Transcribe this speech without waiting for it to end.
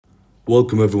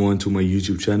Welcome everyone to my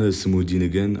YouTube channel. It's Samuddin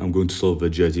again. I'm going to solve a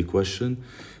GIT question.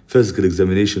 Physical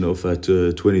examination of a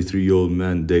 23-year-old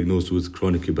man diagnosed with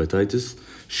chronic hepatitis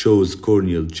shows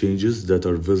corneal changes that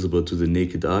are visible to the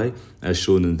naked eye as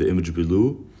shown in the image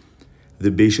below.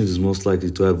 The patient is most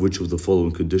likely to have which of the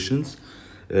following conditions?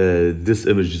 This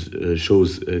image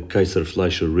shows a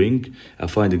Kaiser-Fleischer ring, a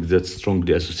finding that's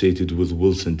strongly associated with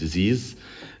Wilson disease.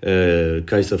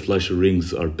 Kaiser-Fleischer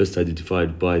rings are best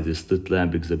identified by the slit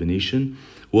lamp examination.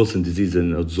 Wilson disease is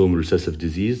an autosomal recessive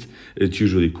disease. It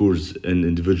usually occurs in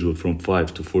individuals from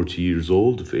 5 to 40 years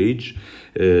old of age.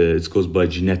 It's caused by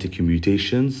genetic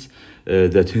mutations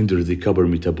that hinder the copper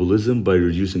metabolism by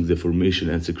reducing the formation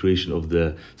and secretion of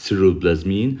the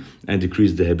ceruloplasmin and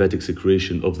decrease the hepatic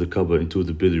secretion of the copper into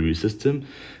the biliary system.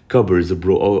 Copper is a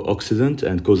pro-oxidant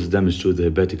and causes damage to the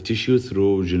hepatic tissue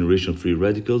through generation of free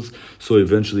radicals. So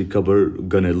eventually copper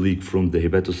gonna leak from the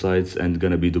hepatocytes and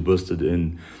gonna be deposited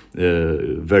in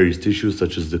various tissues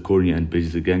such as the cornea and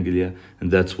basal ganglia. And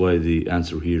that's why the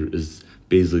answer here is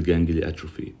basal ganglia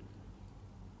atrophy.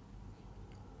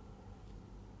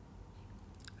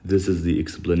 This is the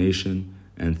explanation,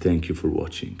 and thank you for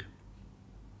watching.